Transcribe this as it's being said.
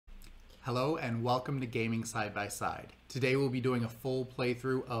Hello and welcome to Gaming Side by Side. Today we'll be doing a full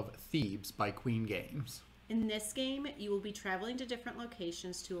playthrough of Thebes by Queen Games. In this game, you will be traveling to different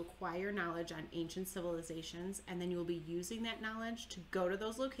locations to acquire knowledge on ancient civilizations, and then you will be using that knowledge to go to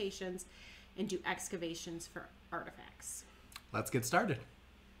those locations and do excavations for artifacts. Let's get started.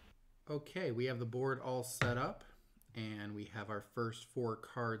 Okay, we have the board all set up, and we have our first four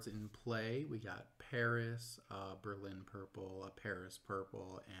cards in play. We got Paris, Berlin purple, a Paris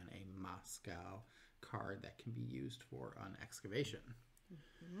purple, and a Moscow card that can be used for an excavation.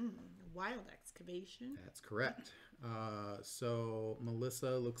 Wild excavation. That's correct. So,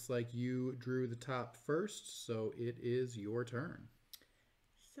 Melissa, looks like you drew the top first, so it is your turn.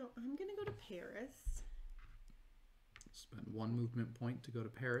 So I'm going to go to Paris. Spend one movement point to go to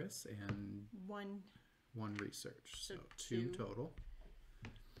Paris and one research. So two total.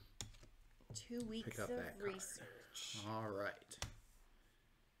 2 weeks Pick up of that card. research. All right.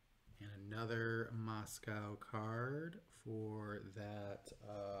 And another Moscow card for that,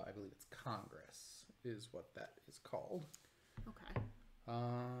 I believe it's Congress is what that is called. Okay.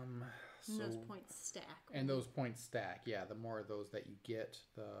 So, And those points stack. and those points stack. Yeah, the more of those that you get,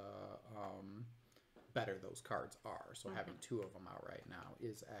 the better those cards are. So having two of them out right now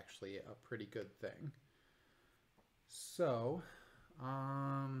is actually a pretty good thing. So,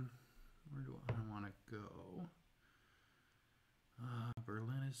 where do I want to go?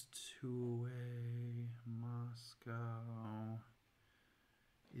 Berlin is 2 away. Moscow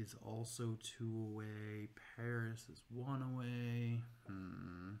is also 2 away. Paris is 1 away.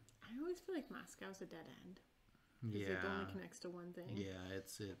 I always feel like Moscow's a dead end. Yeah. It only connects to one thing. Yeah,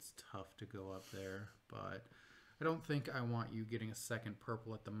 it's tough to go up there, but I don't think I want you getting a second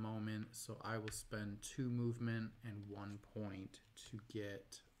purple at the moment, so I will spend 2 movement and 1 point to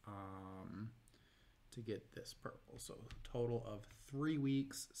get this purple. So total of 3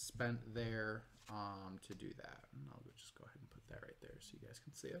 weeks spent there to do that. And I'll just go ahead and put that right there so you guys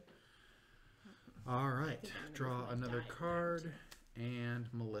can see it. All right, draw another card, and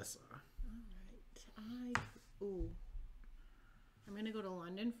Melissa. All right. I'm going to go to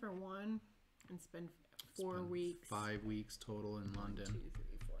London for 1 and spend 4 weeks. 5 weeks total in London. 1, 2,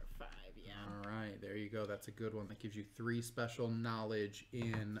 3, 4, 5, yeah. All right, there you go. That's a good one. That gives you 3 special knowledge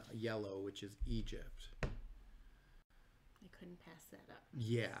in yellow, which is Egypt. I couldn't pass that up.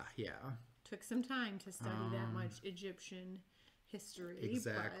 Yeah. Took some time to study that much Egyptian history.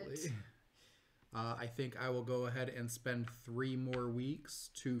 Exactly. I think I will go ahead and spend 3 more weeks,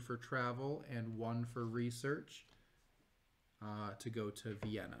 2 for travel and 1 for research, to go to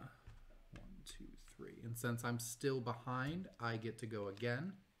Vienna. 1, 2, 3. And since I'm still behind, I get to go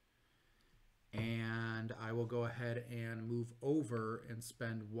again. And I will go ahead and move over and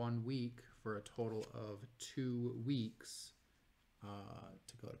spend 1 week for a total of 2 weeks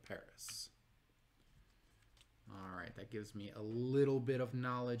to go to Paris. All right, that gives me a little bit of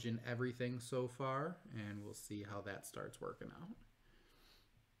knowledge in everything so far, and we'll see how that starts working out.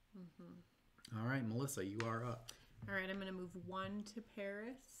 All right, Melissa, you are up. All right, I'm going to move 1 to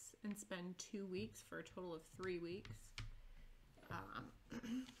Paris and spend 2 weeks for a total of 3 weeks.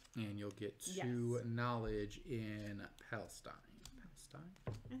 And you'll get 2 knowledge in Palestine. Palestine?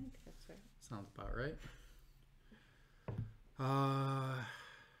 I think that's right. Sounds about right.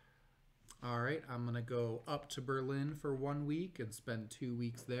 All right, I'm going to go up to Berlin for 1 week and spend 2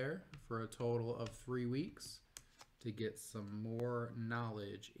 weeks there for a total of 3 weeks to get some more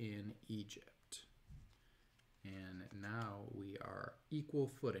knowledge in Egypt. And now we are equal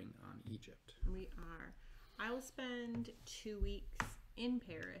footing on Egypt. We are. I will spend 2 weeks in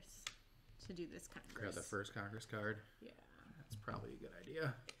Paris to do this Congress. Grab the first Congress card. Yeah. That's probably a good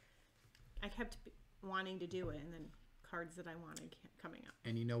idea. I kept wanting to do it, and then cards that I wanted kept coming up.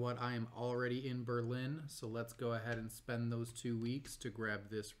 And you know what? I am already in Berlin, so let's go ahead and spend those 2 weeks to grab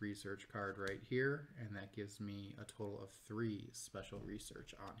this research card right here, and that gives me a total of 3 special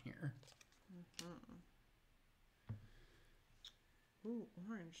research on here. Ooh,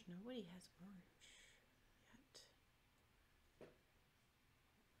 orange. Nobody has orange yet.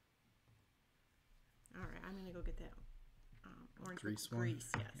 All right, I'm going to go get that orange. Greece one? Greece,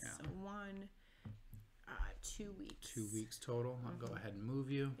 yes. Yeah. So 2 weeks. 2 weeks total. I'll go ahead and move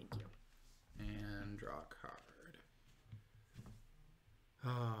you. Thank you. And draw a card.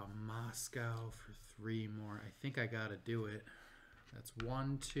 Moscow for 3 more. I think I got to do it. That's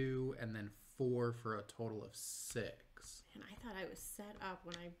 1, 2, and then 4 for a total of 6. And I thought I was set up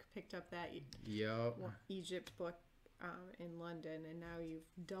when I picked up that Egypt book in London, and now you've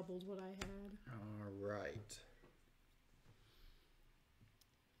doubled what I had. All right.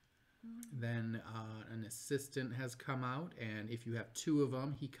 Then an assistant has come out, and if you have 2 of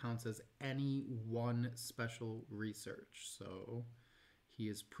them, he counts as any one special research. So he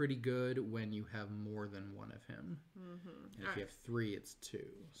is pretty good when you have more than 1 of him. And if you have 3, it's 2.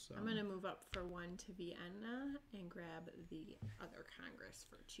 So I'm going to move up for 1 to Vienna and grab the other Congress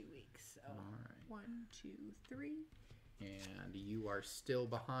for 2 weeks. So all right. 1, 2, 3. And you are still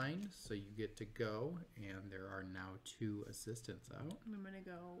behind, so you get to go. And there are now 2 assistants out. I'm going to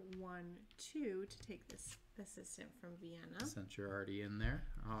go 1, 2 to take this assistant from Vienna. Since you're already in there.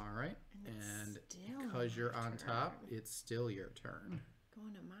 All right. And because you're on top, it's still your turn.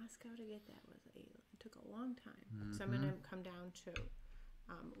 Going to Moscow to get that it took a long time. So I'm going to come down to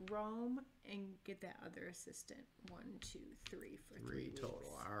Rome and get that other assistant. 1, 2, 3 for 3 weeks.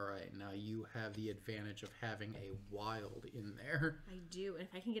 Total. All right. Now you have the advantage of having a wild in there. I do. And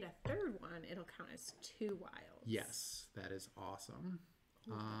if I can get a 3rd one, it'll count as 2 wilds. Yes, that is awesome.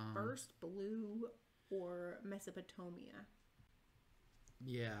 Ooh, first blue or Mesopotamia.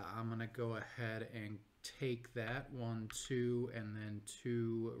 Yeah, I'm going to go ahead and take that 1, 2, and then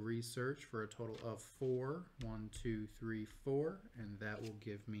 2 research for a total of 4. 1, 2, 3, 4, and that will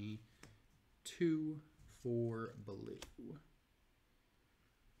give me 2 for blue.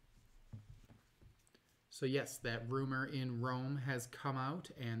 So yes, that rumor in Rome has come out,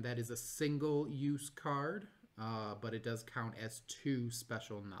 and that is a single-use card, but it does count as 2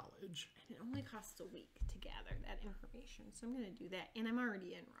 special knowledge. And it only costs a week to gather that information, so I'm going to do that. And I'm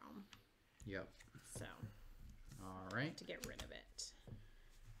already in Rome. Yep. So, all right. To get rid of it.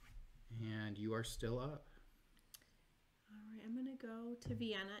 And you are still up. All right, I'm going to go to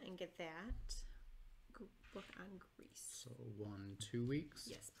Vienna and get that book on Greece. So 1, 2 weeks?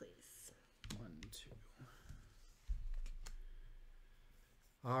 Yes, please. 1, 2.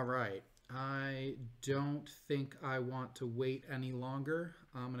 All right. I don't think I want to wait any longer.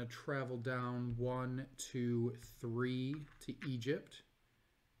 I'm going to travel down 1, 2, 3 to Egypt.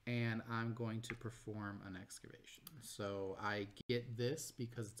 And I'm going to perform an excavation. So I get this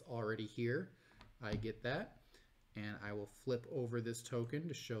because it's already here. I get that. And I will flip over this token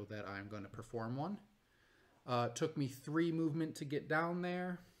to show that I'm going to perform one. Took me 3 movement to get down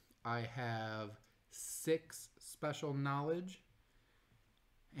there. I have 6 special knowledge.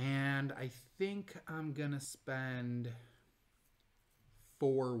 And I think I'm going to spend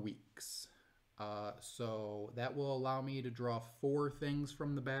 4 weeks. So that will allow me to draw 4 things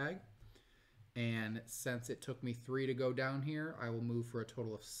from the bag. And since it took me 3 to go down here, I will move for a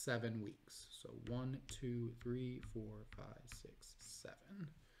total of 7 weeks. So 1, 2, 3, 4, 5, 6, 7.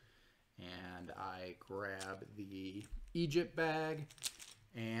 And I grab the Egypt bag.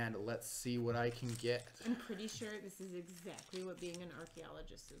 And let's see what I can get. I'm pretty sure this is exactly what being an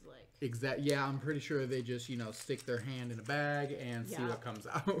archaeologist is like. Yeah, I'm pretty sure they just, stick their hand in a bag and see what comes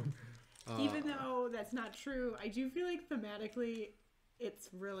out. Even though that's not true, I do feel like thematically it's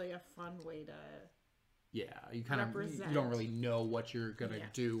really a fun way to you don't really know what you're going to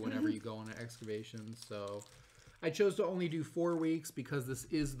do whenever you go on an excavation. So I chose to only do 4 weeks because this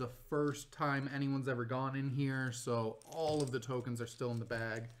is the first time anyone's ever gone in here. So all of the tokens are still in the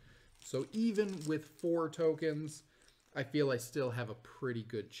bag. So even with 4 tokens, I feel I still have a pretty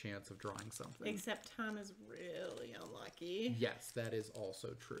good chance of drawing something. Except Tom is really unlucky. Yes, that is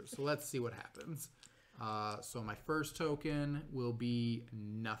also true. So let's see what happens. So my first token will be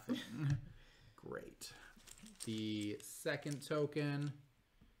nothing. Great. The second token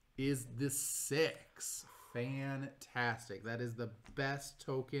is the 6. Fantastic. That is the best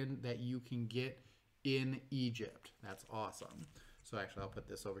token that you can get in Egypt. That's awesome. So actually I'll put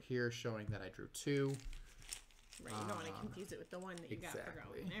this over here showing that I drew 2. Right, you don't want to confuse it with the one that you got for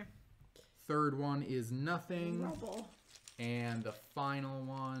going there. Third one is nothing. Rubble. And the final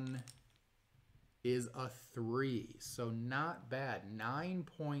one is a 3. So not bad. 9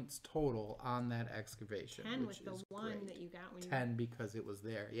 points total on that excavation. 10 with the one great. that you got when you 10 because it was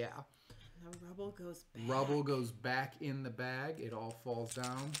there, yeah. And the rubble goes back. Rubble goes back in the bag. It all falls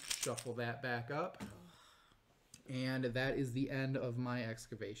down. Shuffle that back up. And that is the end of my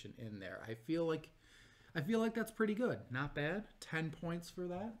excavation in there. I feel like that's pretty good. Not bad. 10 points for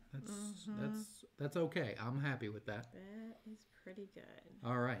that. That's okay. I'm happy with that. That is pretty good.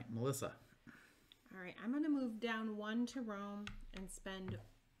 All right, Melissa. All right, I'm going to move down 1 to Rome and spend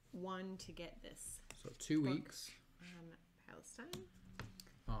 1 to get this. So 2 weeks. Palestine.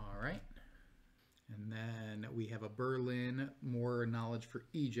 All right. And then we have a Berlin, more knowledge for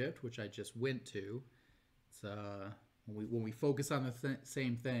Egypt, which I just went to. It's when we focus on the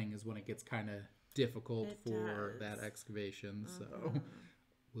same thing is when it gets kind of difficult for that excavation. So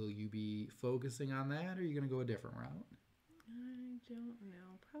will you be focusing on that, or are you going to go a different route? I don't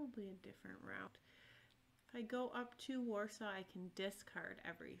know. Probably a different route. If I go up to Warsaw, I can discard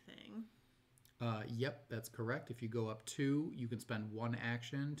everything. Yep, that's correct. If you go up 2, you can spend 1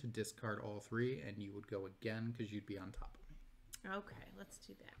 action to discard all 3, and you would go again because you'd be on top of me. Okay, let's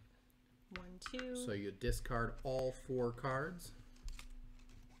do that. 1, 2. So you discard all 4 cards.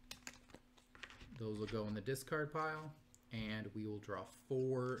 Those will go in the discard pile, and we will draw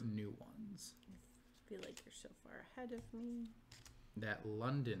 4 new ones. I feel like you're so far ahead of me. That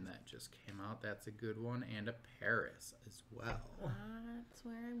London that just came out, that's a good one, and a Paris as well. That's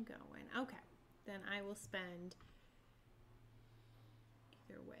where I'm going. Okay, then I will spend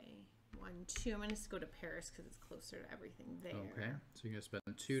either way 1, 2. I'm going to go to Paris because it's closer to everything there. Okay, so you're going to spend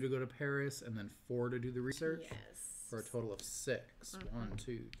 2 to go to Paris and then 4 to do the research? Yes. For a total of 6. 1,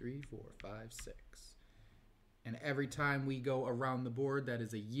 2, 3, 4, 5, 6. And every time we go around the board, that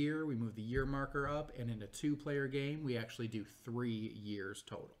is a year. We move the year marker up, and in a 2-player game, we actually do 3 years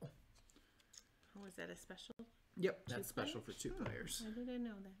total. Oh, is that a special? Yep, that's special for 2 players. I didn't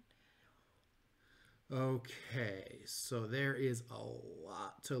know that. Okay, so there is a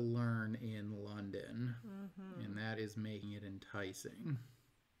lot to learn in London, and that is making it enticing.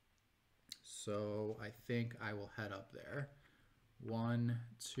 So I think I will head up there. 1,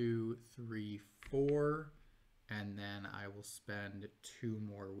 2, 3, 4. And then I will spend 2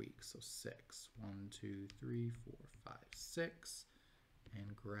 more weeks. So 6. 1, 2, 3, 4, 5, 6.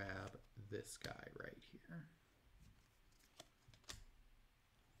 And grab this guy right here.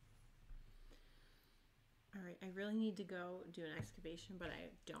 All right, I really need to go do an excavation, but I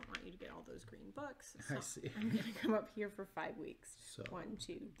don't want you to get all those green books. So I see. I'm going to come up here for 5 weeks. So 1,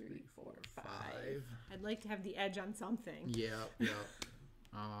 2, 3, 4, 5. I'd like to have the edge on something. Yep.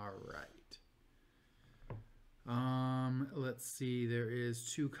 All right. Let's see. There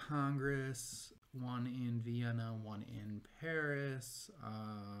is 2 Congress, 1 in Vienna, 1 in Paris.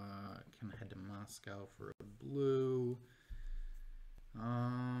 Can head to Moscow for a blue.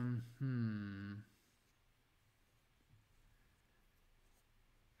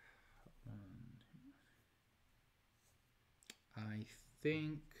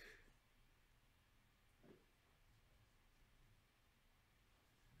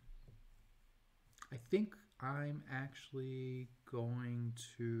 I think I'm actually going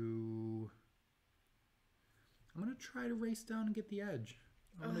to... I'm going to try to race down and get the edge.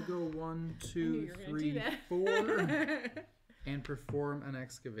 I'm going to go 1, 2, 3, 4 and perform an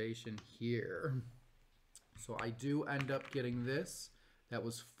excavation here. So I do end up getting this. That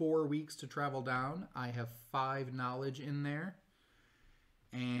was 4 weeks to travel down. I have 5 knowledge in there.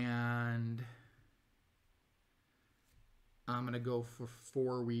 And I'm going to go for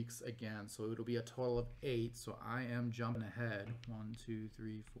 4 weeks again. So it'll be a total of 8. So I am jumping ahead. 1, 2,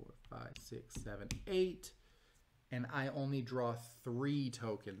 3, 4, 5, 6, 7, 8. And I only draw 3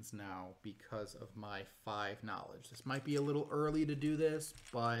 tokens now because of my 5 knowledge. This might be a little early to do this,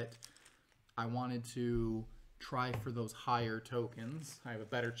 but I wanted to try for those higher tokens. I have a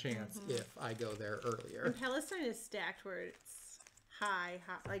better chance if I go there earlier. And Palestine is stacked where it's high,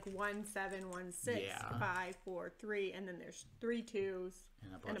 like 1, 7, 1, 6, 5, 4, 3, and then there's 3 2s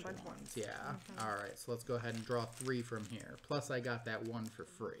and a bunch of ones. Yeah. All right, so let's go ahead and draw 3 from here. Plus I got that 1 for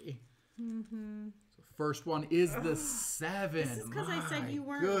free. So first one is the 7. This is because I said you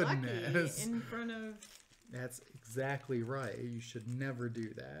weren't lucky in front of... That's exactly right. You should never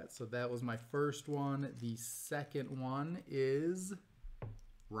do that. So that was my first one. The second one is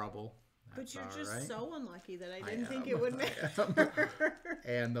rubble. That's but you're just right. so unlucky that I didn't think it would matter.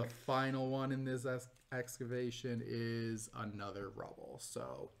 And the final one in this excavation is another rubble.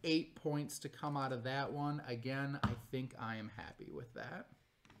 So 8 points to come out of that one. Again, I think I am happy with that.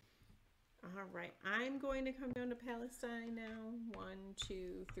 All right, I'm going to come down to Palestine now. 1,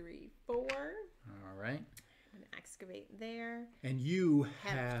 2, 3, 4. All right. I'm going to excavate there. And you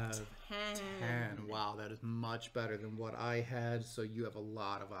have 10. Wow, that is much better than what I had. So you have a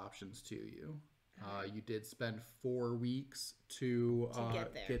lot of options to you. You did spend 4 weeks to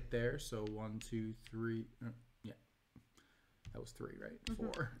get there. So 1, 2, 3. Yeah, that was 3,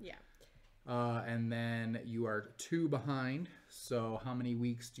 right? 4. Yeah. And then you are 2 behind. So how many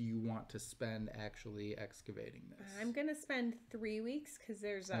weeks do you want to spend actually excavating this? I'm going to spend 3 weeks because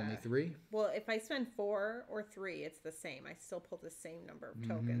there's only 3? Well, if I spend 4 or 3, it's the same. I still pull the same number of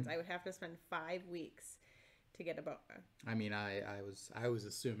tokens. I would have to spend 5 weeks to get about. I mean, I was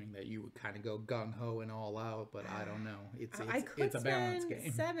assuming that you would kind of go gung ho and all out, but I don't know. It's a balance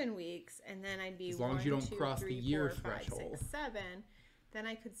game. 7 weeks, and then I'd be as long as you don't cross the year threshold. 5, 6, 7. Then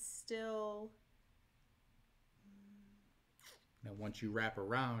I could still... Now, once you wrap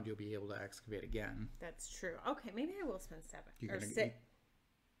around, you'll be able to excavate again. That's true. Okay, maybe I will spend 7. You're Or gonna 6.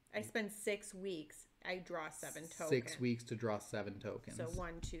 I spend 6 weeks. I draw 7 tokens. 6 weeks to draw 7 tokens. So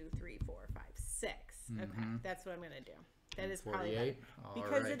 1, 2, 3, 4, 5, 6. Okay, that's what I'm gonna do. That is probably 48. better.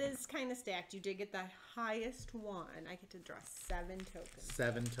 Because it is kind of stacked. You did get the highest one. I get to draw 7 tokens.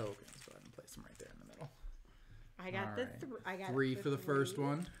 7 tokens. Go ahead and place them right there in the middle. I got I got 3 for the first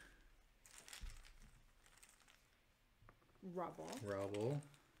one. Rubble. Rubble.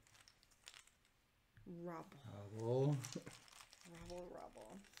 Rubble. Rubble.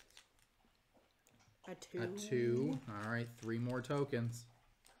 Rubble. A 2. A 2. All right, 3 more tokens.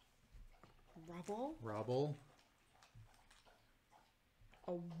 Rubble. Rubble.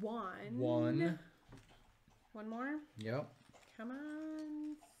 A 1. 1. One more. Yep. Come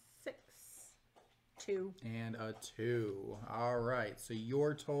on. 6. 2. And a 2. All right. So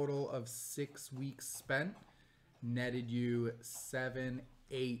your total of 6 weeks spent netted you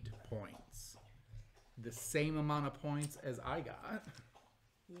 8 points. The same amount of points as I got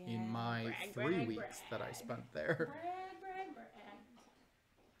in my 3 weeks that I spent there.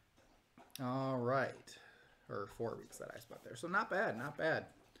 All right. Or 4 weeks that I spent there. So not bad, not bad.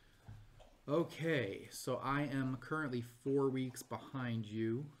 Okay, so I am currently 4 weeks behind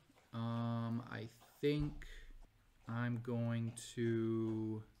you. I think I'm going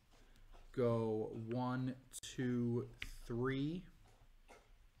to go 1, 2, 3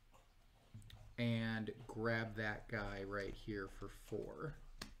 and grab that guy right here for 4.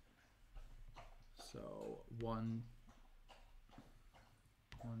 So 1,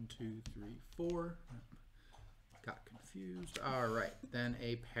 2, 3, 4. Got confused. All right, then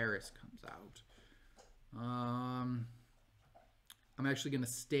a Paris comes out. I'm actually going to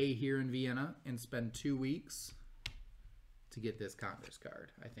stay here in Vienna and spend 2 weeks to get this Congress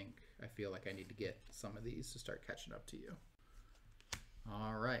card. I feel like I need to get some of these to start catching up to you.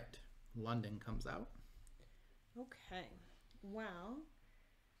 All right, London comes out. Okay, well,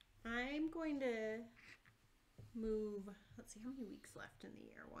 I'm going to move, let's see, how many weeks left in the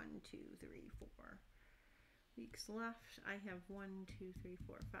year? 1, 2, 3, 4 weeks left. I have 1, 2, 3,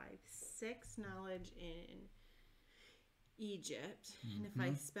 4, 5, 6 knowledge in Egypt. And if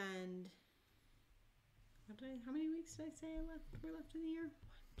I spend, how many weeks did I say were left in the year?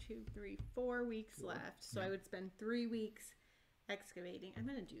 1, 2, 3, 4 weeks left. So I would spend 3 weeks excavating. I'm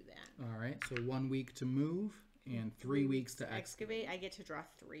going to do that. All right, so 1 week to move and 3 weeks to excavate. I get to draw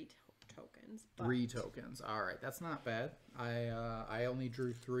 3 tokens. 3 tokens. All right, that's not bad. I only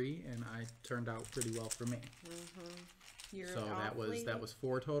drew 3, and I turned out pretty well for me. So that was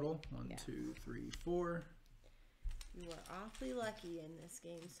 4 total. 1, 2, 3, 4. You are awfully lucky in this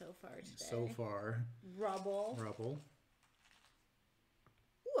game so far today. So far. Rubble.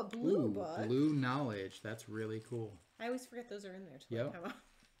 Ooh, a blue book. Blue knowledge. That's really cool. I always forget those are in there. Yep.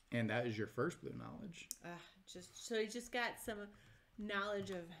 And that is your first blue knowledge. So you just got some knowledge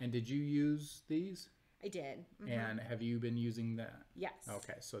of. And did you use these? I did. And have you been using that? Yes.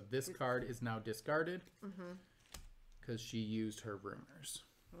 Okay, so this card is now discarded because she used her rumors.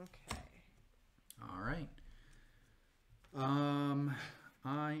 Okay. All right.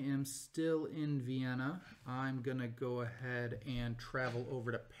 I am still in Vienna. I'm gonna go ahead and travel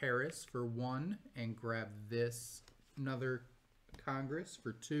over to Paris for 1 and grab this another Congress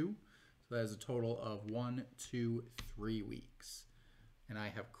for 2. So that is a total of 1, 2, 3 weeks. And I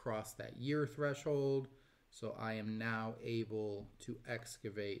have crossed that year threshold, so I am now able to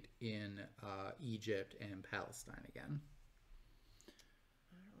excavate in Egypt and Palestine again.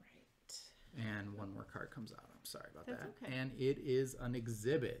 All right. And 1 more card comes out. I'm sorry about That's that. okay. And it is an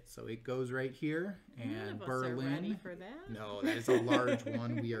exhibit, so it goes right here. And None of us Berlin. are ready for that. No, that is a large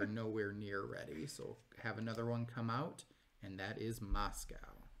one. We are nowhere near ready. So have another one come out, and that is Moscow.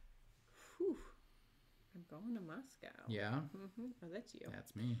 Whew. I'm going to Moscow. Yeah? Oh, that's you.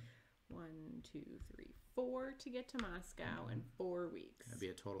 That's me. 1, 2, 3, 4 to get to Moscow in 4 weeks. That'd be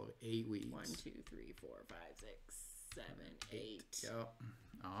a total of 8 weeks. 1, 2, 3, 4, 5, 6, 7, 8. Yep.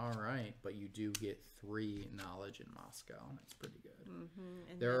 All right, but you do get 3 knowledge in Moscow. That's pretty good.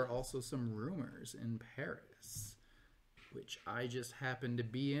 And There are also some rumors in Paris, which I just happen to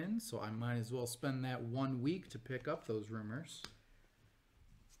be in, so I might as well spend that 1 week to pick up those rumors.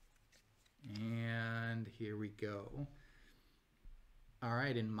 And here we go. All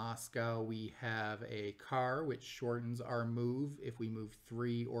right, in Moscow we have a car which shortens our move if we move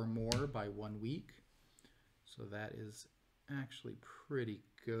 3 or more by 1 week. So that is actually pretty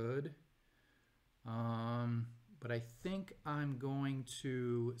good. But I think I'm going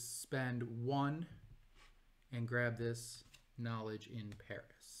to spend 1 and grab this knowledge in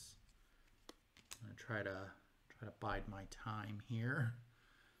Paris. I'm gonna try to Try to bide my time here.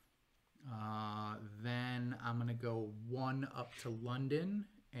 Then I'm going to go 1 up to London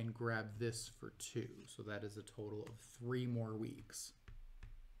and grab this for 2. So that is a total of 3 more weeks.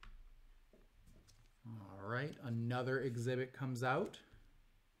 All right, another exhibit comes out.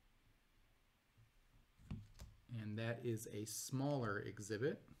 And that is a smaller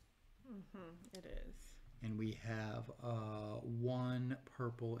exhibit. It is. And we have 1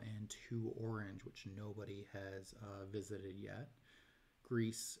 purple and 2 orange, which nobody has visited yet.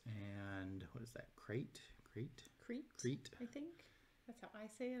 Greece and what is that? Crete? Crete, I think. That's how I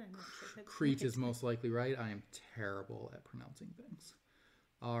say it. I'm not sure if it's Crete is most likely right. I am terrible at pronouncing things.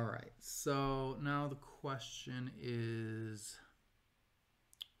 All right. So now the question is,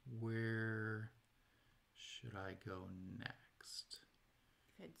 where should I go next?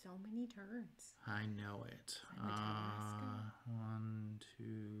 You've had so many turns. I know it. I went to Alaska. 1, 2.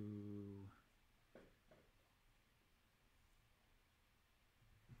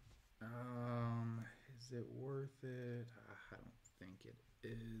 Is it worth it? I don't think it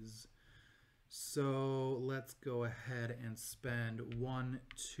is. So let's go ahead and spend 1,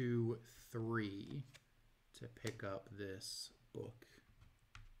 2, 3 to pick up this book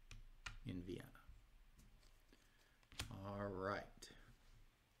in Vienna. All right.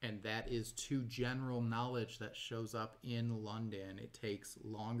 And that is 2 general knowledge that shows up in London. It takes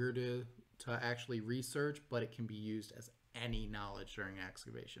longer to actually research, but it can be used as any knowledge during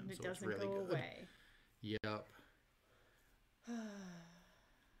excavation. And it so doesn't it's really go good. away. Yep. And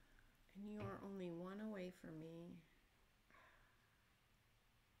you are only 1 away from me.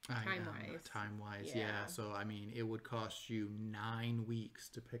 Time-wise, yeah. So, I mean, it would cost you 9 weeks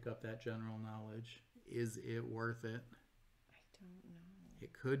to pick up that general knowledge. Is it worth it? I don't know.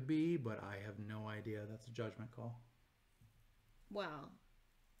 It could be, but I have no idea. That's a judgment call. Well,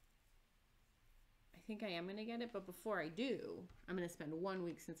 I think I am going to get it, but before I do, I'm going to spend 1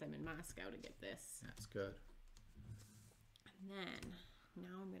 week since I'm in Moscow to get this. That's good. And then,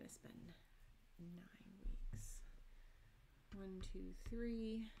 now I'm going to spend 9 weeks. 1, 2,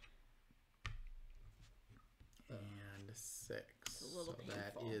 3. And 6. It's a little so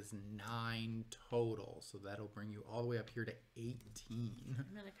painful. That is 9 total. So that'll bring you all the way up here to 18.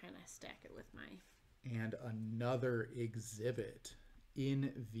 I'm going to kind of stack it with my... And another exhibit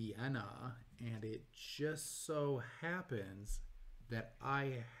in Vienna. And it just so happens that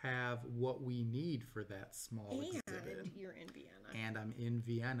I have what we need for that small exhibit. And you're in Vienna. And I'm in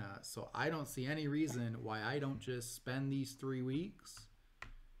Vienna. So I don't see any reason why I don't just spend these 3 weeks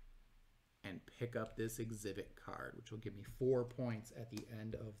and pick up this exhibit card, which will give me 4 points at the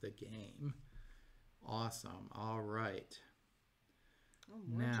end of the game. Awesome. All right. Oh,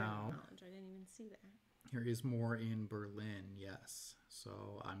 more now, general knowledge. I didn't even see that. Here is more in Berlin, yes.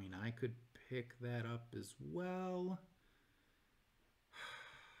 So, I mean, I could pick that up as well.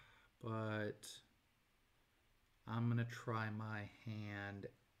 But I'm going to try my hand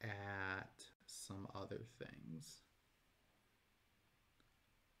at some other things.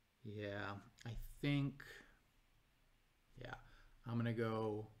 Yeah, I think, I'm going to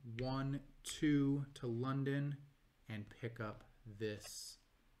go 1, 2 to London and pick up this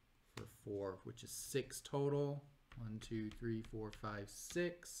for 4, which is 6 total. 1, 2, 3, 4, 5,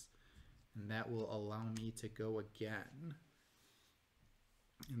 6. And that will allow me to go again.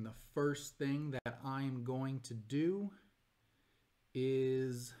 And the first thing that I'm going to do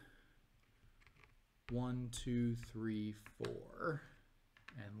is 1, 2, 3, 4.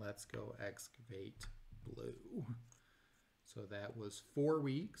 And let's go excavate blue. So that was 4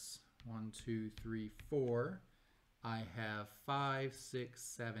 weeks. 1, 2, 3, 4. I have 5, 6,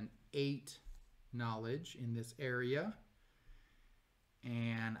 7, 8 knowledge in this area.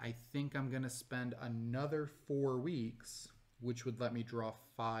 And I think I'm going to spend another 4 weeks, which would let me draw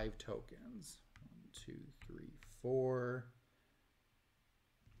 5 tokens. 1, 2, 3, 4.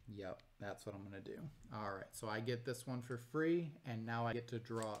 Yep, that's what I'm going to do. All right, so I get this one for free, and now I get to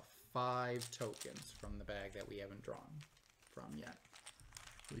draw 5 tokens from the bag that we haven't drawn from yet,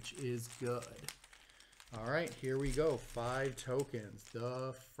 which is good. All right, here we go. 5 tokens.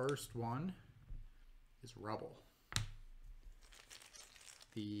 The first one is rubble.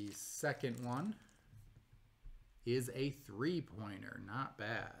 The second one is a 3-pointer. Not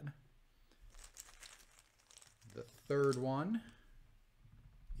bad. The third one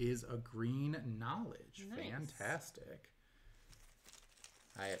is a green knowledge. Nice. Fantastic.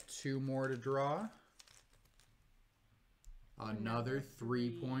 I have 2 more to draw. Another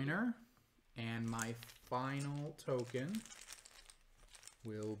 3-pointer. And my final token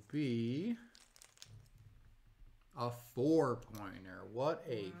will be A 4-pointer. What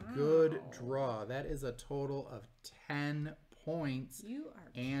a good draw. That is a total of 10 points You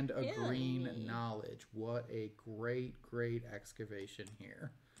are and a killing green me. knowledge. What a great excavation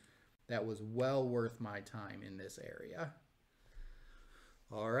here. That was well worth my time in this area.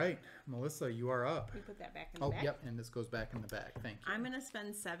 All right, Melissa, you are up. We put that back in the Oh, bag. yep, and this goes back in the bag. Thank you. I'm going to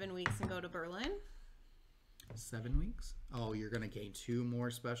spend 7 weeks and go to Berlin. 7 weeks? Oh, you're going to gain 2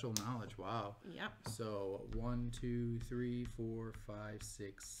 more special knowledge. Wow. Yep. So 1, 2, 3, 4, 5,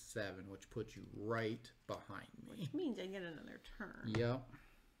 6, 7, which puts you right behind me. Which means I get another turn. Yep.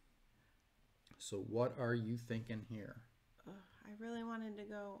 So what are you thinking here? I really wanted to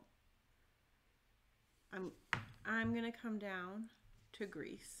go. I'm going to come down to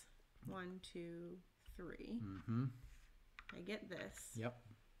Greece. 1, 2, 3. Mm-hmm. I get this. Yep.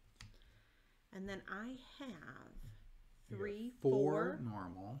 And then I have You 3, got 4,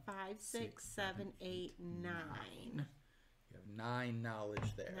 normal. 5, 6, 7, 8, 9. You have 9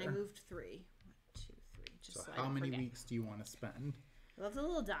 knowledge there. And I moved 3. 1, 2, 3. Just So so I how don't many forget. weeks do you want to spend? I love the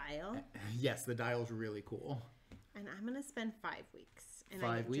little dial. Yes, the dial's really cool. And I'm going to spend 5 weeks. And 5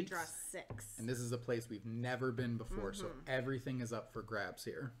 I get weeks? to draw 6. And this is a place we've never been before, so everything is up for grabs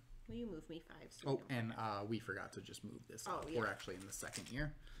here. Will you move me 5? So Oh, and we forgot to just move this up. yeah. We're actually in the 2nd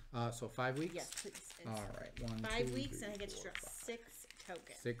year. So 5 weeks? Yes, please. It's All right. 1, 5 2, weeks, 3, and I get to 4, draw 5. 6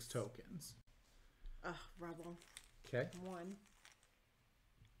 tokens. 6 tokens. Ugh, rubble. Okay. 1.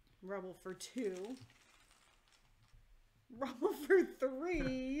 Rubble for 2. Rubble for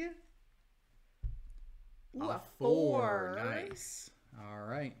 3. Ooh, a 4. Nice. All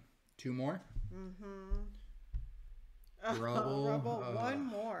right. 2 more. Oh, Rubble. rubble. 1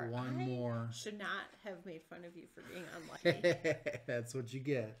 more. One more. Should not have made fun of you for being unlucky. That's what you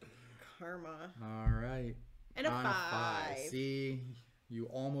get. Karma. All right. And a On 5. See, you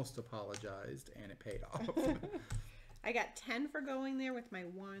almost apologized, and it paid off. I got 10 for going there with my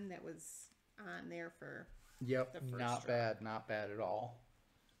 1 that was on there for... Yep. The first Not draw. bad. Not bad at all.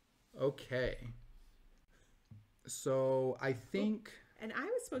 Okay. So I think... And I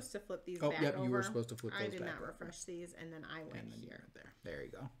was supposed to flip these Oh, back yep, over. you were supposed to flip I those did back not over. refresh these, and then I went And then you here. went there. There you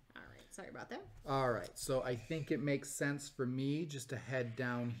go. All right, sorry about that. All right, so I think it makes sense for me just to head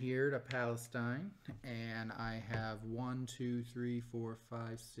down here to Palestine, and I have 1, 2, 3, 4,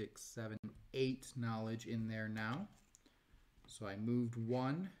 5, 6, 7, 8 knowledge in there now. So I moved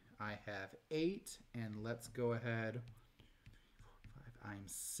 1. I have 8, and let's go ahead. 4, 5. I'm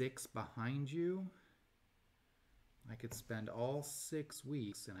 6 behind you. I could spend all 6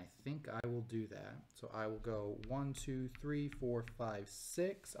 weeks, and I think I will do that. So I will go 1, 2, 3, 4, 5,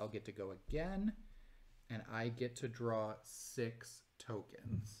 6. I'll get to go again, and I get to draw 6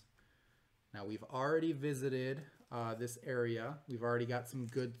 tokens. Now, we've already visited this area. We've already got some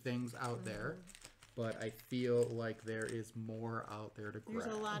good things out there, but I feel like there is more out there to grab.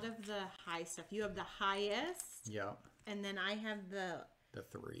 There's a lot of the high stuff. You have the highest, Yep. and then I have the... The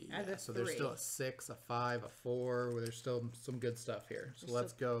 3. The So there's 3. still a 6, a 5, a 4. There's still some good stuff here. So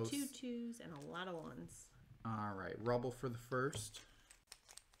let's go. 2 2s and a lot of 1s. All right, rubble for the first.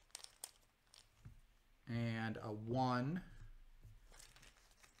 And a 1.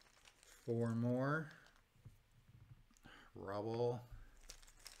 4 more. Rubble.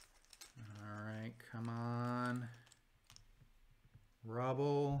 All right, come on.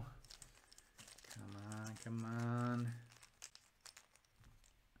 Rubble. Come on, come on.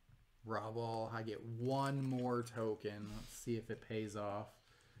 Rubble. I get 1 more token. Let's see if it pays off.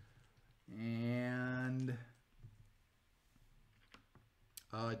 And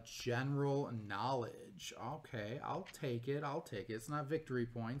general knowledge. Okay, I'll take it. I'll take it. It's not victory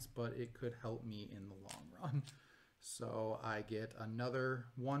points, but it could help me in the long run. So I get another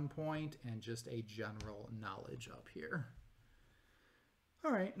 1 point and just a general knowledge up here.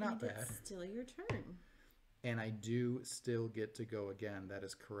 All right, not bad. It's still your turn. And I do still get to go again. That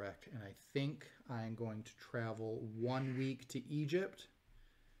is correct. And I think I'm going to travel 1 week to Egypt.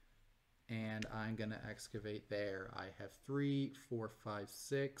 And I'm going to excavate there. I have 3, 4, 5,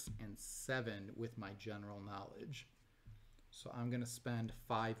 6, and 7 with my general knowledge. So I'm going to spend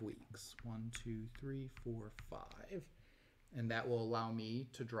 5 weeks. 1, 2, 3, 4, 5. And that will allow me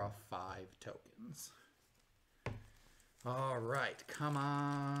to draw 5 tokens. All right. Come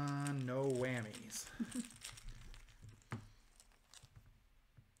on. No whammies.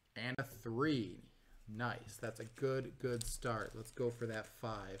 And a 3. Nice. That's a good start. Let's go for that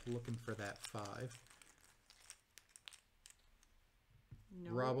 5. Looking for that 5.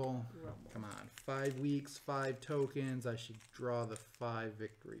 No Rubble. rubble. Come on. 5 weeks, 5 tokens. I should draw the 5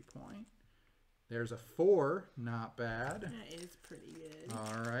 victory point. There's a 4. Not bad. That is pretty good.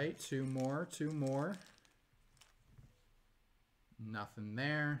 All right. 2 more. 2 more. Nothing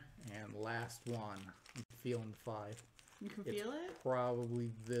there. And last one. I'm feeling 5. You can feel it?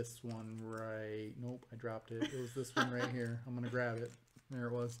 Probably this one right. Nope, I dropped it. It was this one right here. I'm going to grab it. There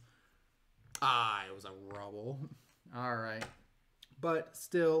it was. Ah, it was a rubble. All right. But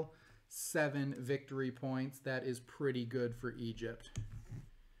still, 7 victory points. That is pretty good for Egypt.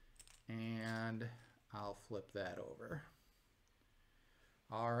 And I'll flip that over.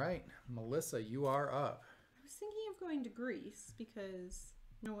 All right. Melissa, you are up. I was thinking of going to Greece because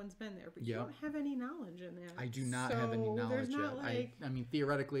no one's been there, but Yep. you don't have any knowledge in that. I do not have any knowledge there's yet. not like... I mean,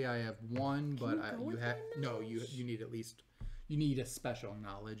 theoretically, I have one, but you go you with have one no. knowledge? You need at least you need a special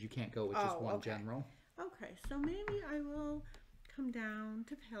knowledge. You can't go with just one okay. general. Okay, so maybe I will come down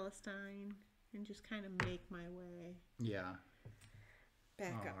to Palestine and just kind of make my way Yeah.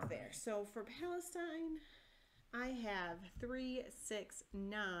 back up there. So for Palestine, I have 3, 6,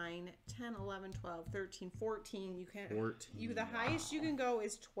 9, 10, 11, 12, 13, 14. You can 14. the highest you can go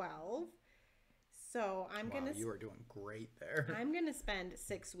is 12. So I'm gonna. You are doing great there. I'm gonna spend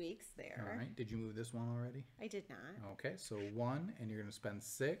 6 weeks there. All right. Did you move this one already? I did not. Okay. So 1, and you're gonna spend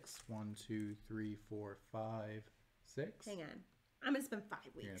 6. 1, 2, 3, 4, 5, 6. Hang on. I'm gonna spend 5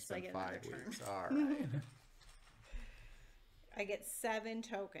 weeks. You're gonna So I spend get 5 another weeks. turn. All right. I get 7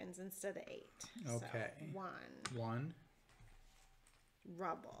 tokens instead of 8. Okay. So 1. 1.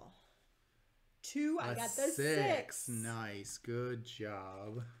 Rubble. 2. I got the 6. 6. Nice. Good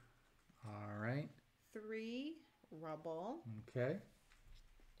job. All right. 3. Rubble. Okay.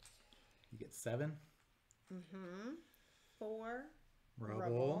 You get 7. 4.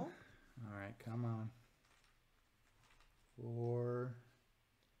 Rubble. All right, come on. 4.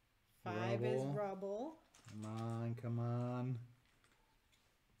 5 is rubble. Come on, come on.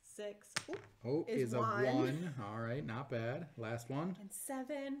 6. Oh, is a one. 1. All right, not bad. Last one And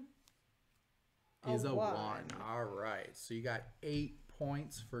 7 is a 1. 1. All right, so you got 8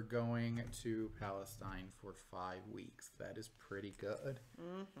 points for going to Palestine for 5 weeks. That is pretty good.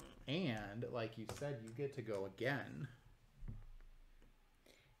 And like you said, you get to go again.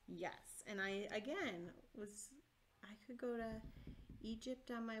 Yes, and I could go to Egypt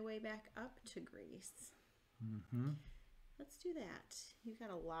on my way back up to Greece. Let's do that. You got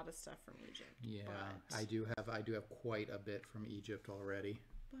a lot of stuff from Egypt. Yeah, but, I do have quite a bit from Egypt already.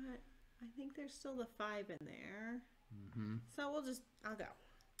 But I think there's still the 5 in there. So I'll go.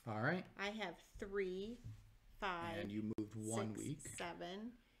 All right. I have 3, 5, And you moved 1 6, week.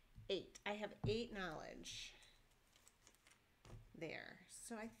 7, 8. I have 8 knowledge there.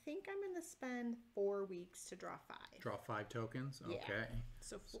 So I think I'm going to spend 4 weeks to draw 5. Draw 5 tokens. Yeah. Okay.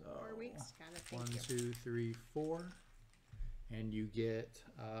 So 4 weeks. Got it. 1, Thank you. 2, 3, 4. And you get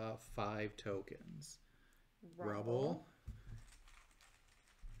 5 tokens. Rubble.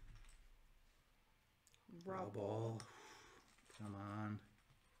 Come on.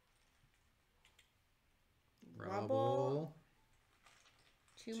 Rubble.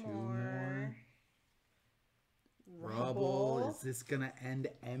 2 2 more. Rubble. Is this going to end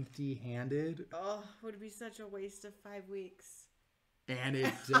empty-handed? Oh, would be such a waste of 5 weeks. And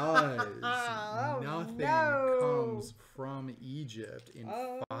it does. Oh, Nothing no. comes from Egypt in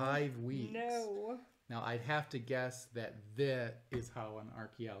 5 weeks. No. Now, I'd have to guess that is how an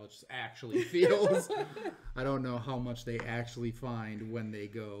archaeologist actually feels. I don't know how much they actually find when they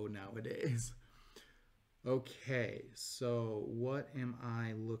go nowadays. Okay, so what am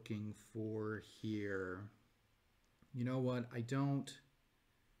I looking for here? You know what? I don't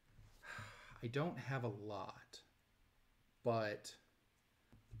have a lot, but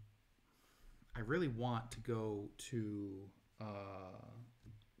I really want to go to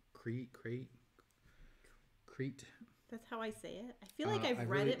Crete. That's how I say it. I feel like I've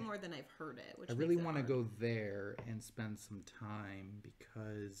read it more than I've heard it. Which I really want to go there and spend some time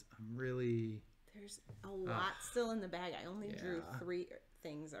because I'm really... There's a lot still in the bag. I only drew 3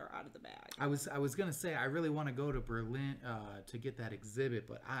 things are out of the bag. I was gonna say I really want to go to Berlin to get that exhibit,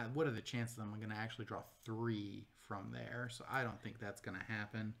 but what are the chances I'm gonna actually draw 3 from there? So I don't think that's gonna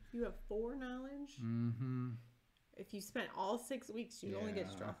happen. You have 4 knowledge. If you spent all 6 weeks, you'd only get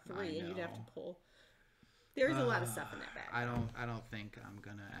to draw 3, and you'd have to pull. There's a lot of stuff in that bag. I don't think I'm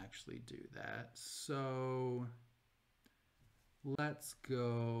gonna actually do that. So let's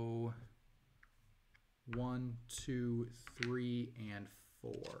go 1, 2, 3, and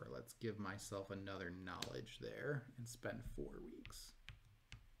 4. Let's give myself another knowledge there and spend 4 weeks.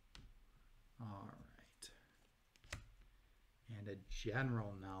 All right. And a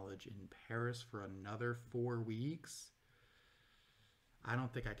general knowledge in Paris for another 4 weeks. I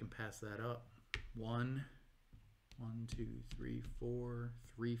don't think I can pass that up. 1, 2, 3, 4.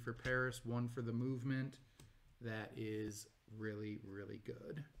 3 for Paris, 1 for the movement. That is really, really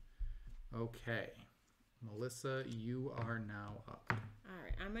good. Okay. Melissa, you are now up. All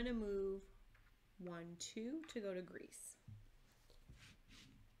right, I'm going to move 1, 2 to go to Greece.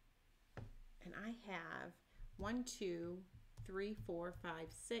 And I have 1, 2, 3, 4, 5,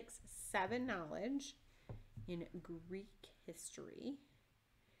 6, 7 knowledge in Greek history.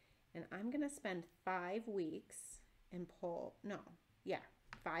 And I'm going to spend 5 weeks and pull,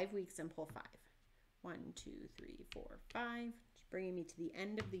 5 weeks and pull 5. 1, 2, 3, 4, 5. Bringing me to the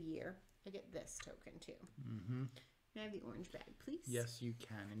end of the year. I get this token too. Mm-hmm. Can I have the orange bag, please? Yes, you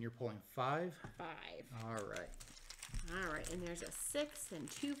can. And you're pulling 5? 5. All right. All right, and there's a 6 and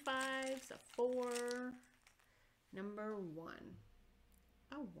 2 5s, a 4, number 1.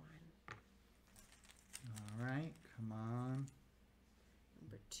 A 1. All right, come on.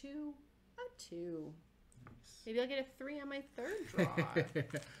 Number 2, a 2. Nice. Maybe I'll get a 3 on my third draw.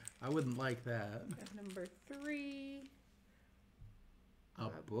 I wouldn't like that. Number 3. A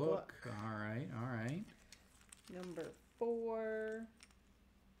book. All right, all right. Number 4.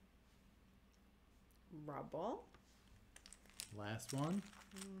 Rubble. Last one.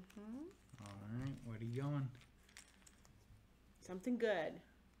 Mm-hmm. All right, what are you going? Something good.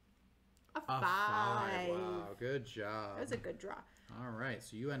 A 5. Wow, good job. That was a good draw. All right,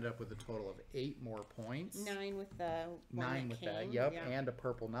 so you ended up with a total of 8 more points. 9 with the one 9 with came. that, yep, and a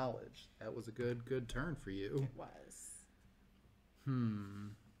purple knowledge. That was a good turn for you. It was.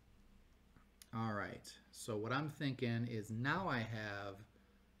 All right, so what I'm thinking is now I have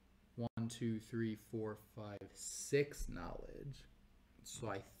 1, 2, 3, 4, 5, 6 knowledge. So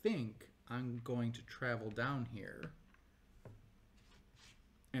I think I'm going to travel down here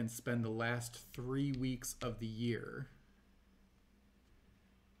and spend the last 3 weeks of the year.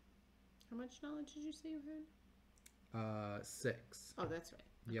 How much knowledge did you say you had? 6. Oh, that's right.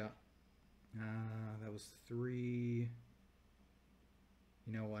 Yeah. That was 3.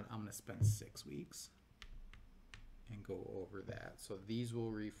 You know what? I'm going to spend 6 weeks and go over that. So these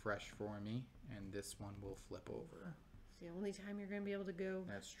will refresh for me, and this one will flip over. It's the only time you're going to be able to go.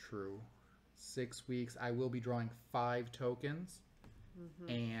 That's true. 6 weeks. I will be drawing 5 tokens,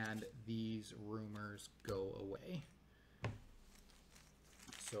 and these rumors go away.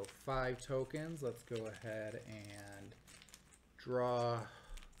 So 5 tokens. Let's go ahead and draw.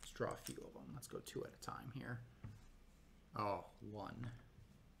 Let's draw a few of them. Let's go 2 at a time here. Oh, 1.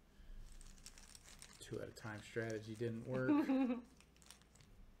 2 at a time strategy didn't work.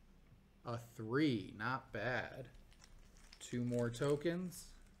 A 3, not bad. 2 more tokens.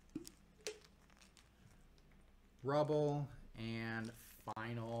 Rubble, and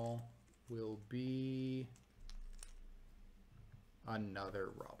final will be another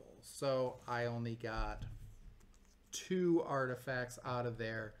rubble. So I only got 2 artifacts out of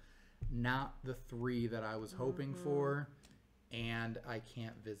there, not the 3 that I was hoping for, and I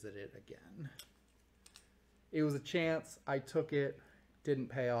can't visit it again. It was a chance. I took it. Didn't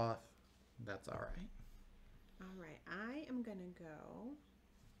pay off. That's all right. All right. I am going to go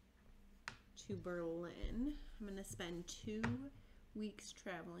to Berlin. I'm going to spend 2 weeks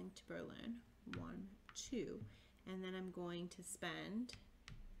traveling to Berlin. 1, 2. And then I'm going to spend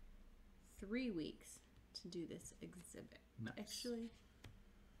 3 weeks to do this exhibit. Nice. Actually,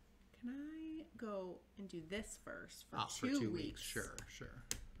 can I go and do this first for, for 2 2 weeks? Sure.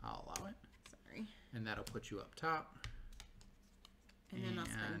 I'll allow it. Sorry. And that'll put you up top. And then I'll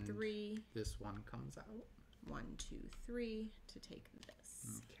spend 3. This one comes out. 1, 2, 3 to take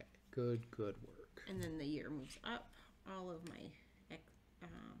this. Okay. Good work. And then the year moves up. All of my,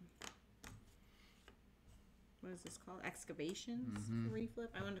 what is this called? Excavations reflip.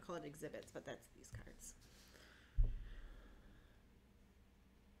 I wanted to call it exhibits, but that's these cards.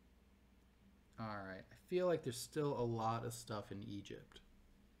 All right. I feel like there's still a lot of stuff in Egypt.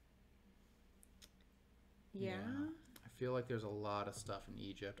 Yeah. I feel like there's a lot of stuff in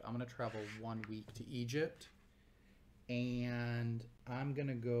Egypt. I'm going to travel 1 week to Egypt. And I'm going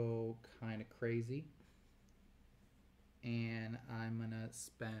to go kind of crazy. And I'm going to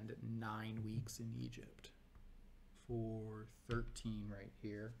spend 9 weeks in Egypt for 13 right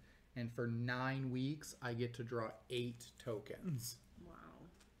here. And for 9 weeks, I get to draw 8 tokens. Wow.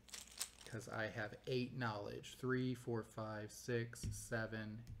 Because I have 8 knowledge. 3, 4, 5, 6,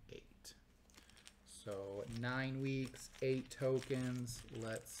 7, 8. So 9 weeks, 8 tokens.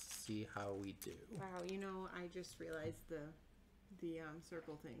 Let's see how we do. Wow, you know, I just realized the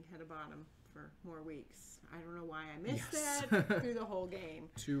circle thing had a bottom for more weeks. I don't know why I missed that through the whole game.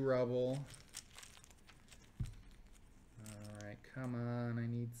 2 rubble. All right, come on. I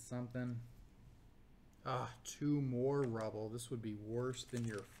need something. 2 more rubble. This would be worse than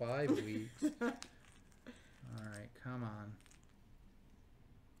your 5 weeks. All right, come on.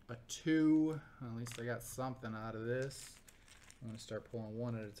 A 2. At least I got something out of this. I'm going to start pulling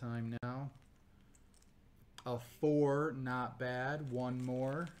one at a time now. A 4, not bad. One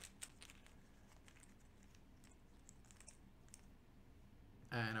more.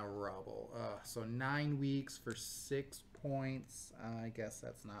 And a rubble. So 9 weeks for 6 points. I guess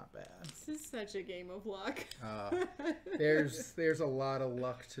that's not bad. This is such a game of luck. There's a lot of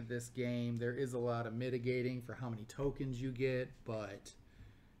luck to this game. There is a lot of mitigating for how many tokens you get, but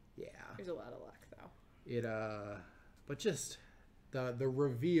yeah. There's a lot of luck though. But just the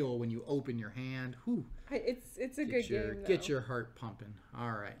reveal when you open your hand. Whew, it's a good game though. Get your heart pumping.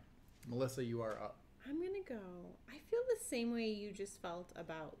 All right, Melissa, you are up. I'm gonna go. I feel the same way you just felt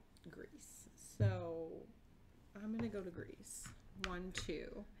about Greece. So I'm gonna go to Greece. 1,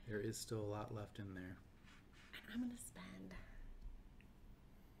 2. There is still a lot left in there. And I'm gonna spend.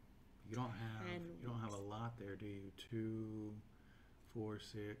 You don't have a lot there, do you? 2, 4,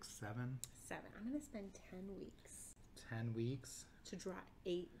 6, 7. 7. I'm gonna spend 10 weeks. 10 weeks to draw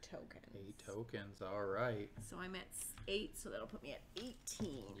 8 tokens. 8 tokens. All right. So I'm at 8, so that'll put me at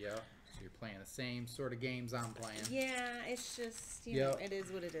 18. Yep. So you're playing the same sort of games I'm playing. Yeah, it's just, you know, it is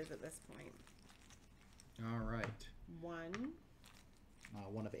what it is at this point. All right. 1.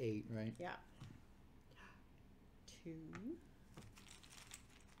 1 of 8, right? Yeah. 2.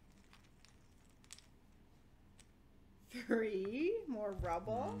 3. More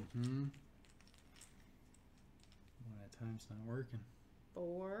rubble. Mm-hmm. 1 at a time's not working.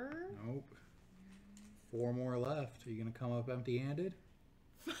 4. Nope. 4 more left. Are you going to come up empty-handed?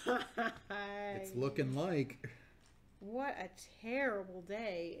 5. It's looking like. What a terrible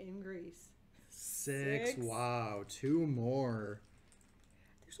day in Greece. 6. Wow. 2 more.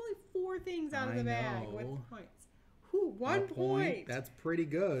 There's only 4 things out of the bag with points. Whew, 1 point. That's pretty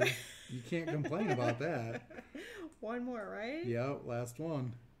good. You can't complain about that. 1 more, right? Yep, last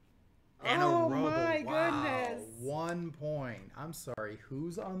one. And oh a rubble. My wow. goodness. 1 point. I'm sorry.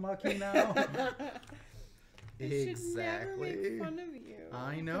 Who's unlucky now? Exactly. Should never make fun of you.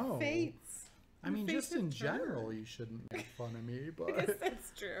 I know. The fates. I mean, just in general, you shouldn't make fun of me. But I guess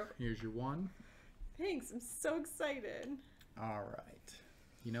that's true. Here's your 1. Thanks. I'm so excited. All right.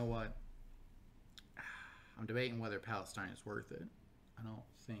 You know what? I'm debating whether Palestine is worth it. I don't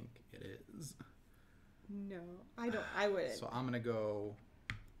think it is. No, I don't. I wouldn't. So I'm gonna go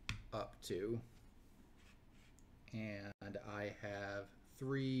up 2, and I have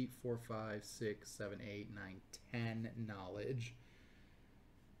 3, 4, 5, 6, 7, 8, 9, 10 knowledge,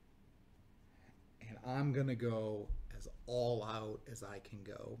 and I'm gonna go as all out as I can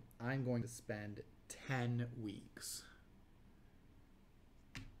go. I'm going to spend 10 weeks,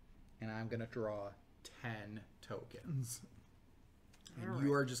 and I'm gonna draw 10 tokens, and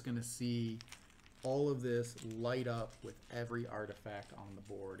you are just gonna see all of this light up with every artifact on the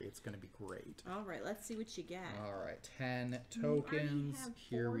board. It's going to be great. All right, let's see what you get. All right, 10 tokens.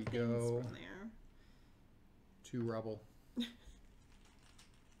 Here we go. 2 rubble.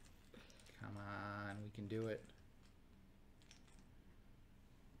 Come on, we can do it.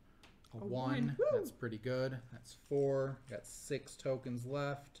 A 1. That's pretty good. That's 4. Got 6 tokens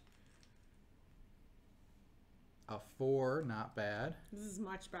left. A 4, not bad. This is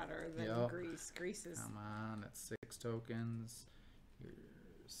much better than Greece. Greece is... Come on, that's 6 tokens. Here's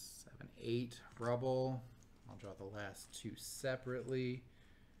 7, 8. Rubble. I'll draw the last 2 separately.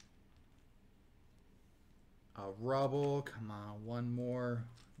 A rubble. Come on, 1 more.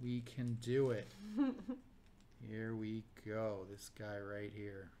 We can do it. Here we go. This guy right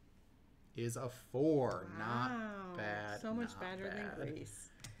here is a 4. Wow. Not bad. So much better than Greece.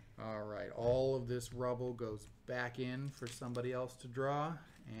 All right, all of this rubble goes back in for somebody else to draw,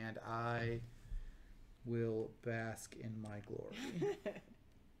 and I will bask in my glory.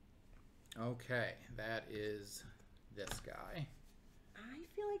 Okay, that is this guy. I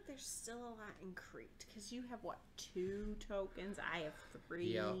feel like there's still a lot in Crete, because you have, what, 2 tokens? I have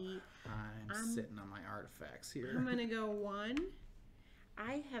 3. Yep, I'm sitting on my artifacts here. I'm going to go 1.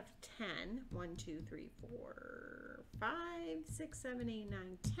 I have 10. 1, 2, 3, 4, 5, 6, 7, 8,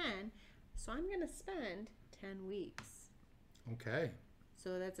 9, 10. So I'm going to spend 10 weeks. Okay.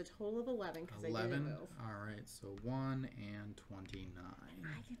 So that's a total of 11 because I didn't 11. move. All right, so 1 and 29.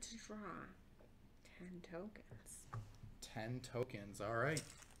 I get to draw 10 tokens. 10 tokens, all right.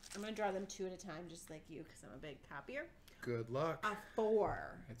 I'm going to draw them 2 at a time just like you because I'm a big copier. Good luck. A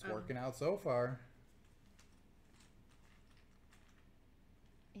 4. It's working out so far.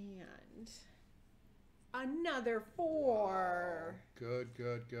 And another 4. Good,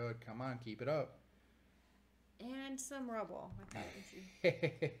 good, good. Come on, keep it up. and some rubble. I thought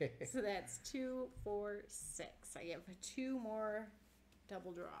it was so that's 2, 4, 6. I get 2 more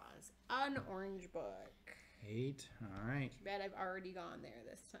double draws. An orange book. 8. All right. Too bad I've already gone there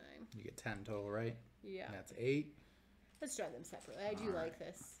this time. You get 10 total, right? Yeah. And that's 8. Let's try them separately. I do like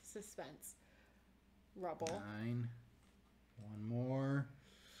this. Suspense. Rubble. 9. One more.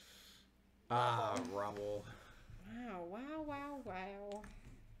 Ah, rubble. Wow, wow, wow, wow.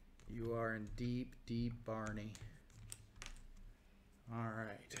 You are in deep, deep Barney. All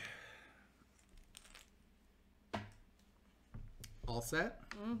right. All set?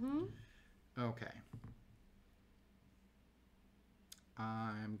 Mm-hmm. Okay.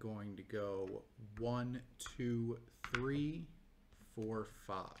 I'm going to go 1, 2, 3, 4,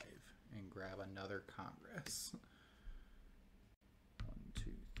 5 and grab another Congress. 1,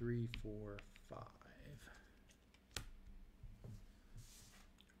 2, 3, 4, 5.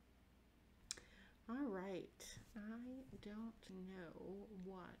 All right. I don't know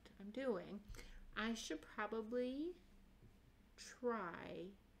what I'm doing. I should probably try.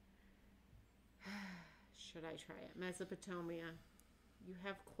 Should I try it? Mesopotamia. You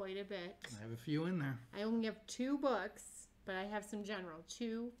have quite a bit. I have a few in there. I only have 2 books, but I have some general.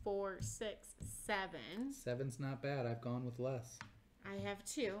 2, 4, 6, 7. 7's not bad. I've gone with less. I have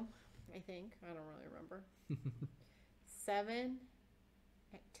 2, I think. I don't really remember. 7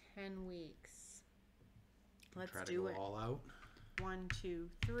 at 10 weeks. Let's try to do go it. all out. 1, 2,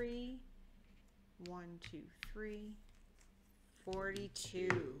 3. 1, 2, 3.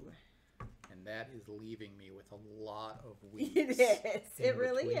 42. And that is leaving me with a lot of weeks. It is. It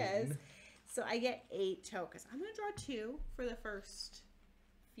really between. is. So I get 8 tokens. I'm going to draw 2 for the first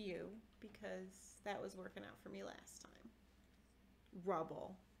few because that was working out for me last time.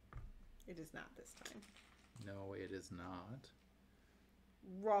 Rubble. It is not this time. No, it is not.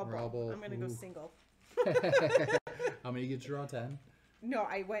 Rubble. I'm going to go single. How many you get to draw? 10? No,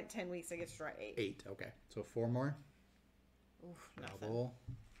 I went 10 weeks. I get to draw 8. 8, okay. So 4 more. Oof, nothing. Rubble.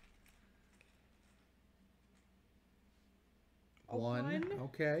 A 1.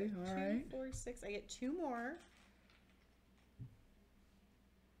 Okay, all 2, right. 4, 6. I get 2 more.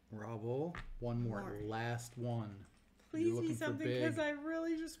 Rubble. 1 more. More. Last one. Please be something because I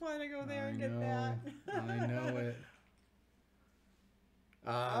really just want to go there and get that. I know it.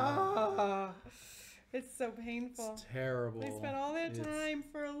 Ah, it's so painful. It's terrible. They spent all that time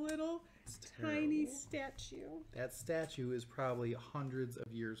for a little tiny statue. That statue is probably hundreds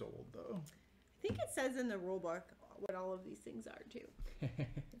of years old, though. I think it says in the rule book what all of these things are, too,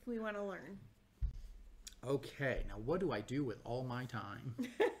 if we want to learn. Okay, now what do I do with all my time?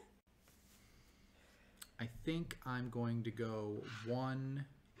 I think I'm going to go 1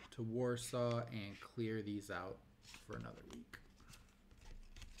 to Warsaw and clear these out for another week.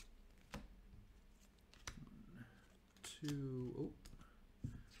 1, 2,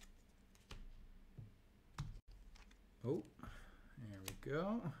 oh, there we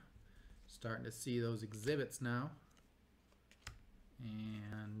go. Starting to see those exhibits now.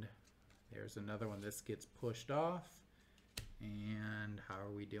 And there's another one. This gets pushed off. And how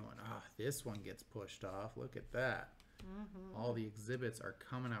are we doing? Ah, this one gets pushed off. Look at that. Mm-hmm. All the exhibits are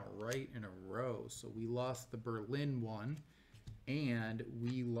coming out right in a row. So we lost the Berlin one. And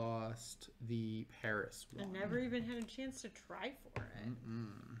we lost the Paris one. I never even had a chance to try for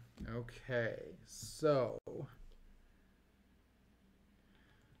it. Okay, so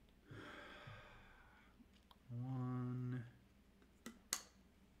one.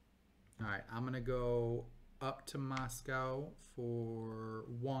 All right, I'm gonna go up to Moscow for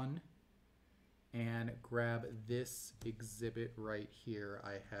 1 and grab this exhibit right here.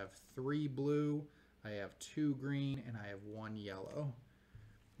 I have 3 blue, I have 2 green, and I have 1 yellow.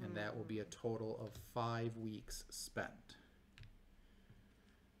 And that will be a total of 5 weeks spent.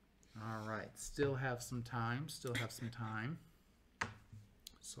 All right, still have some time, So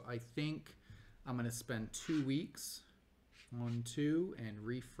I think I'm gonna spend 2 weeks, 1, 2, and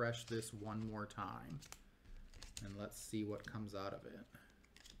refresh this one more time. And let's see what comes out of it.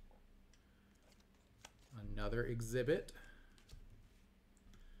 Another exhibit.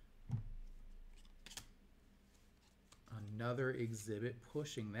 Another exhibit,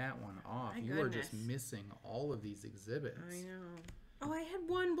 pushing that one off. My You are goodness. just missing all of these exhibits. I know. Oh, I had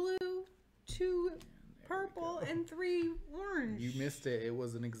 1 blue, 2 purple, and 3 orange. You missed it. It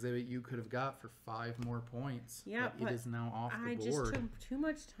was an exhibit you could have got for 5 more points. Yeah, but it is now off the I board. just took too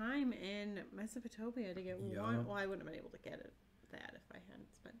much time in Mesopotamia to get Yup. 1. Well, I wouldn't have been able to get that if I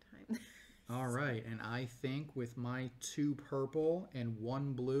hadn't spent time. All right, and I think with my 2 purple and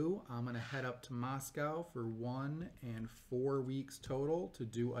 1 blue, I'm going to head up to Moscow for 1 and 4 weeks total to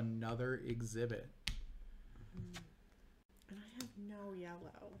do another exhibit. And I have no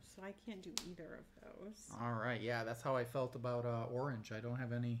yellow, so I can't do either of those. All right, yeah, that's how I felt about orange. I don't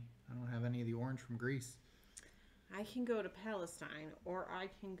have any of the orange from Greece. I can go to Palestine or I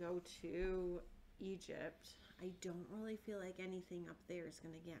can go to Egypt. I don't really feel like anything up there is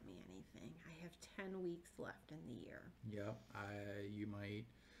going to get me anything. I have 10 weeks left in the year. Yep, you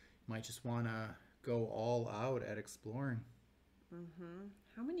might just want to go all out at exploring. Mm-hmm.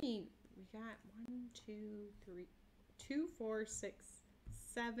 How many? We got 1, 2, 3, 2, 4, 6,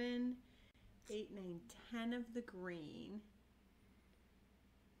 7, 8, 9, 10 of the green.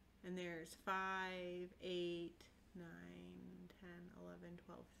 And there's 5, 8, 9, 10, 11,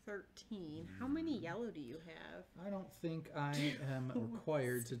 12, 13. How many yellow do you have? I don't think I am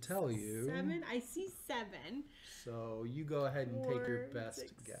required to tell you. 7? I see 7. So you go ahead and take your best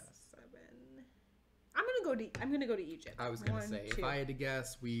 6, guess. 7. I'm gonna go to Egypt. I was gonna 1, say 2. if I had to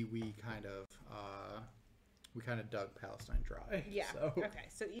guess, we kind of dug Palestine dry. Yeah. So. Okay.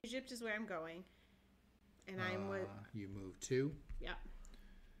 So Egypt is where I'm going, and I'm with. You move 2. Yep.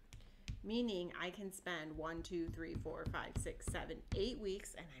 Meaning I can spend 1, 2, 3, 4, 5, 6, 7, 8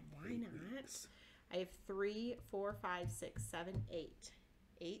 weeks, and why not? Weeks. I have 3, 4, 5, 6, 7, 8.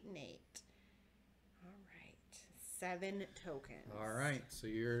 8 and 8. All right. 7 tokens. All right. So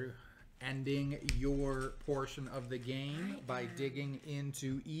you're ending your portion of the game by digging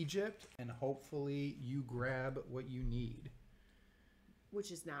into Egypt, and hopefully you grab what you need. Which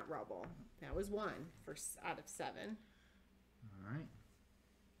is not rubble. That was 1 out of 7. All right.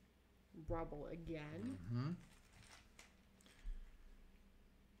 Rubble again. Mm-hmm.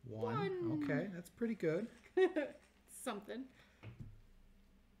 1. Okay, that's pretty good. Something.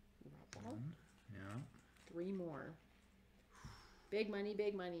 Rubble. 1. Yeah. 3 more. Big money,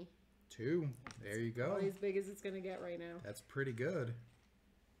 big money. 2. There you go. Probably as big as it's going to get right now. That's pretty good.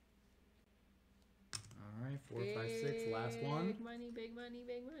 All right, 4, 5, 6. Last one. Big money, big money,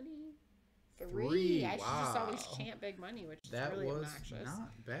 big money. 3. I should just always Wow. chant big money, which That is really was obnoxious.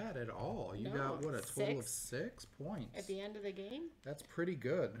 not bad at all. You No, got, what, a total of 6 6 points. At the end of the game, That's pretty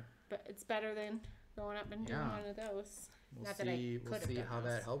good. but it's better than going up and doing Yeah. one of those. We'll Not that I see, could we'll have see done how those.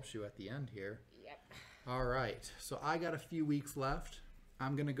 that helps you at the end here. Yep. All right, so I got a few weeks left.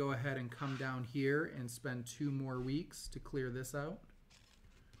 I'm going to go ahead and come down here and spend 2 more weeks to clear this out.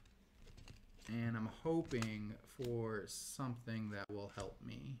 And I'm hoping for something that will help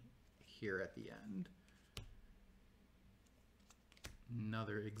me here at the end.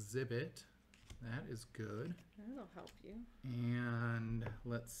 Another exhibit. That is good. That'll help you. And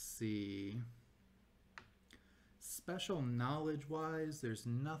let's see. Special knowledge wise, there's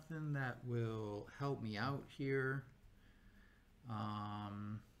nothing that will help me out here.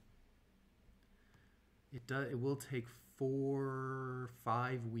 It will take 4,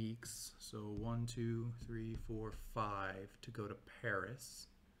 5 weeks. So 1, 2, 3, 4, 5 to go to Paris.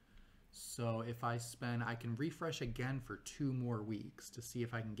 So if I can refresh again for 2 more weeks to see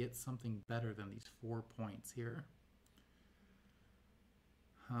if I can get something better than these 4 points here.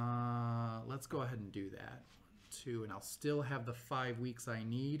 Let's go ahead and do that. 1, 2, and I'll still have the 5 weeks I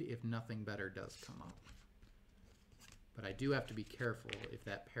need if nothing better does come up. But I do have to be careful if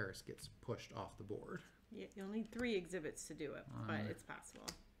that Paris gets pushed off the board. Yeah, you'll need 3 exhibits to do it, but it's possible.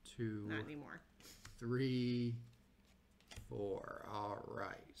 2, Not anymore. 3, 4. All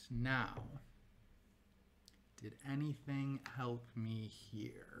right. Now, did anything help me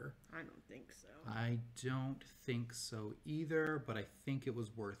here? I don't think so. I don't think so either, but I think it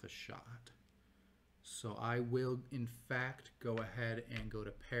was worth a shot. So I will, in fact, go ahead and go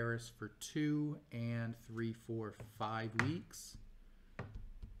to Paris for 2 and 3, 4, 5 weeks.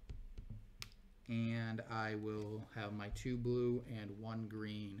 And I will have my 2 blue and 1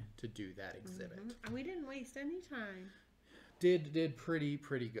 green to do that exhibit. And we didn't waste any time. Did pretty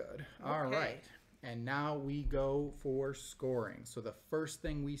good. All Okay. right. And now we go for scoring. So the first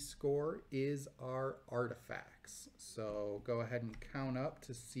thing we score is our artifacts. So go ahead and count up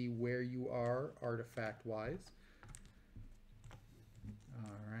to see where you are artifact-wise.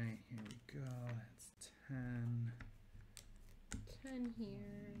 All right, here we go. That's 10. 10 here.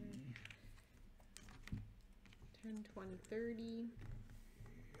 10, 20, 30.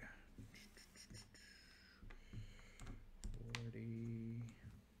 40.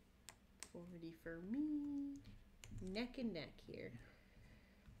 40 for me. Neck and neck here.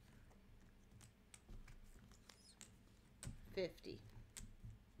 50.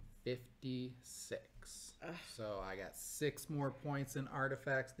 56. Ugh. So I got 6 more points in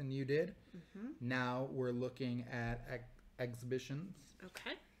artifacts than you did. Now we're looking at exhibitions.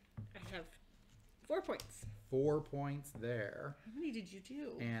 Okay. I have 4 points. 4 points there. How many did you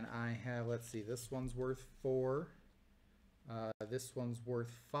do? And I have, let's see, this one's worth 4. This one's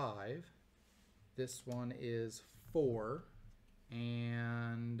worth 5. This one is 4.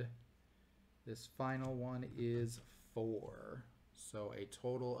 And this final one is 4. So a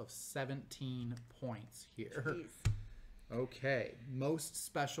total of 17 points here. Jeez. Okay, most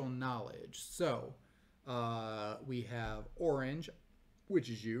special knowledge. So we have orange, which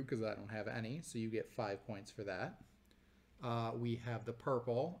is you, because I don't have any, so you get 5 points for that. We have the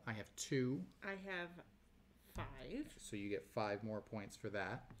purple. I have 2. I have 5. So you get 5 more points for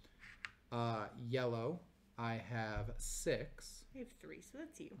that. Yellow, I have 6. I have 3, so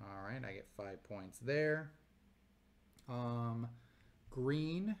that's you. All right, I get 5 points there.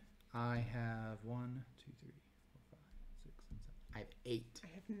 Green, I have 1, 2, 3, 4, 5, 6, and 7. I have 8. I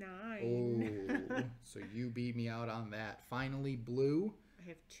have 9. Oh, so you beat me out on that. Finally, blue. I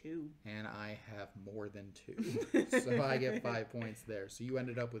have 2. And I have more than 2. So I get 5 points there. So you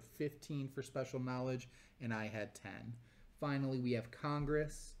ended up with 15 for special knowledge, and I had 10. Finally, we have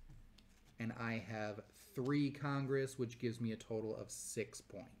Congress, and I have 3 Congress, which gives me a total of 6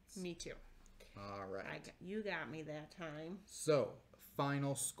 points. Me too. All right. You got me that time. So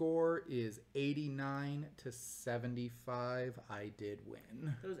final score is 89 to 75. I did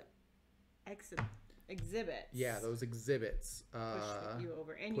win. Those exhibits. Yeah, those exhibits pushed you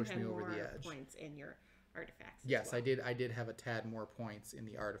over, and you pushed had me over more the edge. points in your artifacts. Yes, as well. I did have a tad more points in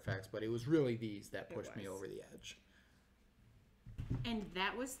the artifacts, but it was really these that pushed me over the edge. And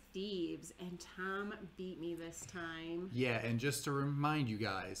that was Thebes, and Tom beat me this time. Yeah, and just to remind you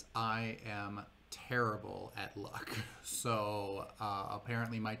guys, I am terrible at luck. So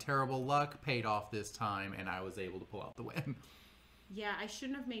apparently my terrible luck paid off this time, and I was able to pull out the win. Yeah, I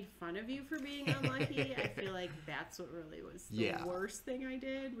shouldn't have made fun of you for being unlucky. I feel like that's what really was the worst thing I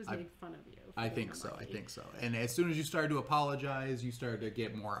did, was make fun of you. I think so. I think so. And as soon as you started to apologize, you started to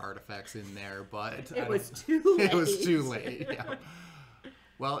get more artifacts in there, but it was too late. It was too late. Yeah.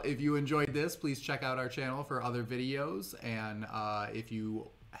 Well, if you enjoyed this, please check out our channel for other videos. And if you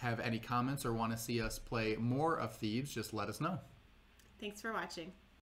have any comments or want to see us play more of Thebes, just let us know. Thanks for watching.